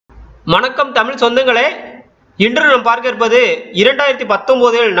வணக்கம் தமிழ் சொந்தங்களே, இன்று நாம் பார்க்க இருப்பது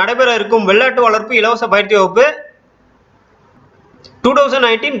 2019 நடைபெற இருக்கும் வெள்ளாட்டு வளர்ப்பு இலவச பயிற்சி வகுப்பு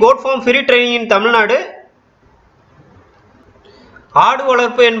 2019 கோட் ஃபார்ம் ஃப்ரீ ட்ரைனிங் இன் தமிழ்நாடு. ஆடு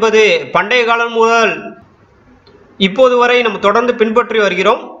வளர்ப்பு என்பது பண்டைய காலம் முதல் இப்போது வரை நம்ம தொடர்ந்து பின்பற்றி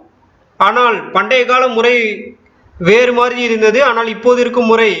வருகிறோம். ஆனால் பண்டைய கால முறை வேறு மாதிரி இருந்தது, ஆனால் இப்போது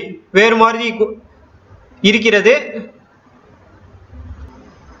இருக்கும் முறை வேறு மாதிரி இருக்கிறது.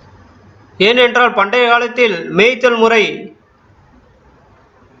 ஏனென்றால் பண்டைய காலத்தில் மேய்த்தல்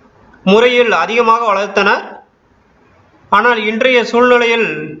முறையில் அதிகமாக வளர்த்தனர். ஆனால் இன்றைய சூழ்நிலையில்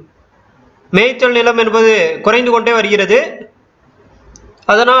மேய்த்தல் நிலம் என்பது குறைந்து கொண்டே வருகிறது.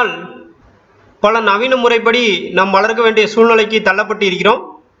 அதனால் பல நவீன முறைப்படி நாம் வளர்க்க வேண்டிய சூழ்நிலைக்கு தள்ளப்பட்டு இருக்கிறோம்.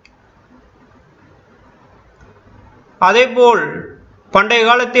 அதேபோல் பண்டைய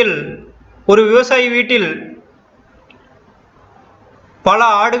காலத்தில் ஒரு விவசாயி வீட்டில் பல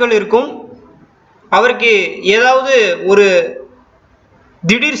ஆடுகள் இருக்கும். அவருக்கு ஏதாவது ஒரு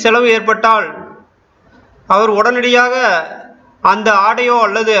திடீர் செலவு ஏற்பட்டால் அவர் உடனடியாக அந்த ஆடையோ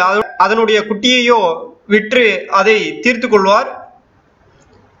அல்லது அதனுடைய குட்டியையோ விற்று அதை தீர்த்து கொள்வார்.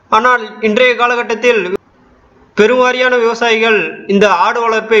 ஆனால் இன்றைய காலகட்டத்தில் பெருவாரியான விவசாயிகள் இந்த ஆடு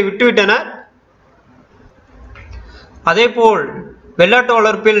வளர்ப்பை விட்டுவிட்டனர். அதேபோல் வெள்ளாட்டு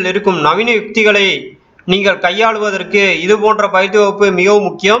வளர்ப்பில் இருக்கும் நவீன யுக்திகளை நீங்கள் கையாளுவதற்கு இது போன்ற பயிற்சி வகுப்பு மிகவும்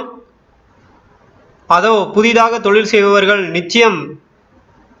முக்கியம். அதோ புதிதாக தொழில் செய்பவர்கள் நிச்சயம்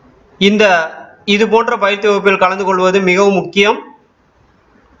இது போன்ற பயிற்சி வகுப்பில் கலந்து கொள்வது மிகவும் முக்கியம்.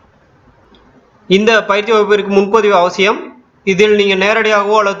 இந்த பயிற்சி வகுப்பிற்கு முன்பதிவு அவசியம். இதில் நீங்கள்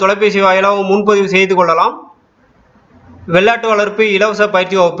நேரடியாகவோ அல்லது தொலைபேசி வாயிலாகவோ முன்பதிவு செய்து கொள்ளலாம். வெள்ளாட்டு வளர்ப்பு இலவச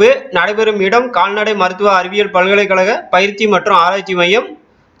பயிற்சி வகுப்பு நடைபெறும் இடம் கால்நடை மருத்துவ அறிவியல் பல்கலைக்கழக பயிற்சி மற்றும் ஆராய்ச்சி மையம்,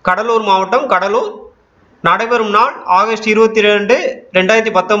 கடலூர் மாவட்டம், கடலூர். நடைபெறும் நாள் ஆகஸ்ட் 22,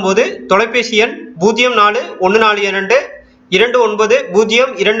 2019. தொலைபேசி எண்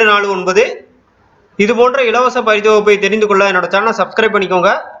 041422900249. இது போன்ற இலவச பயிற்சி வகுப்பை தெரிந்து கொள்ள என்னோட சேனலை சப்ஸ்கிரைப்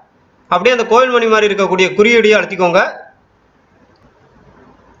பண்ணிக்கோங்க. அப்படியே அந்த கோவில் மணி மாதிரி இருக்கக்கூடிய குறியீடையை அழுத்திக்கோங்க.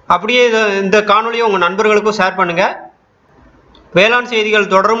 அப்படியே இந்த காணொலியை உங்கள் நண்பர்களுக்கும் ஷேர் பண்ணுங்கள். வேளாண்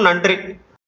செய்திகள் தொடரும். நன்றி.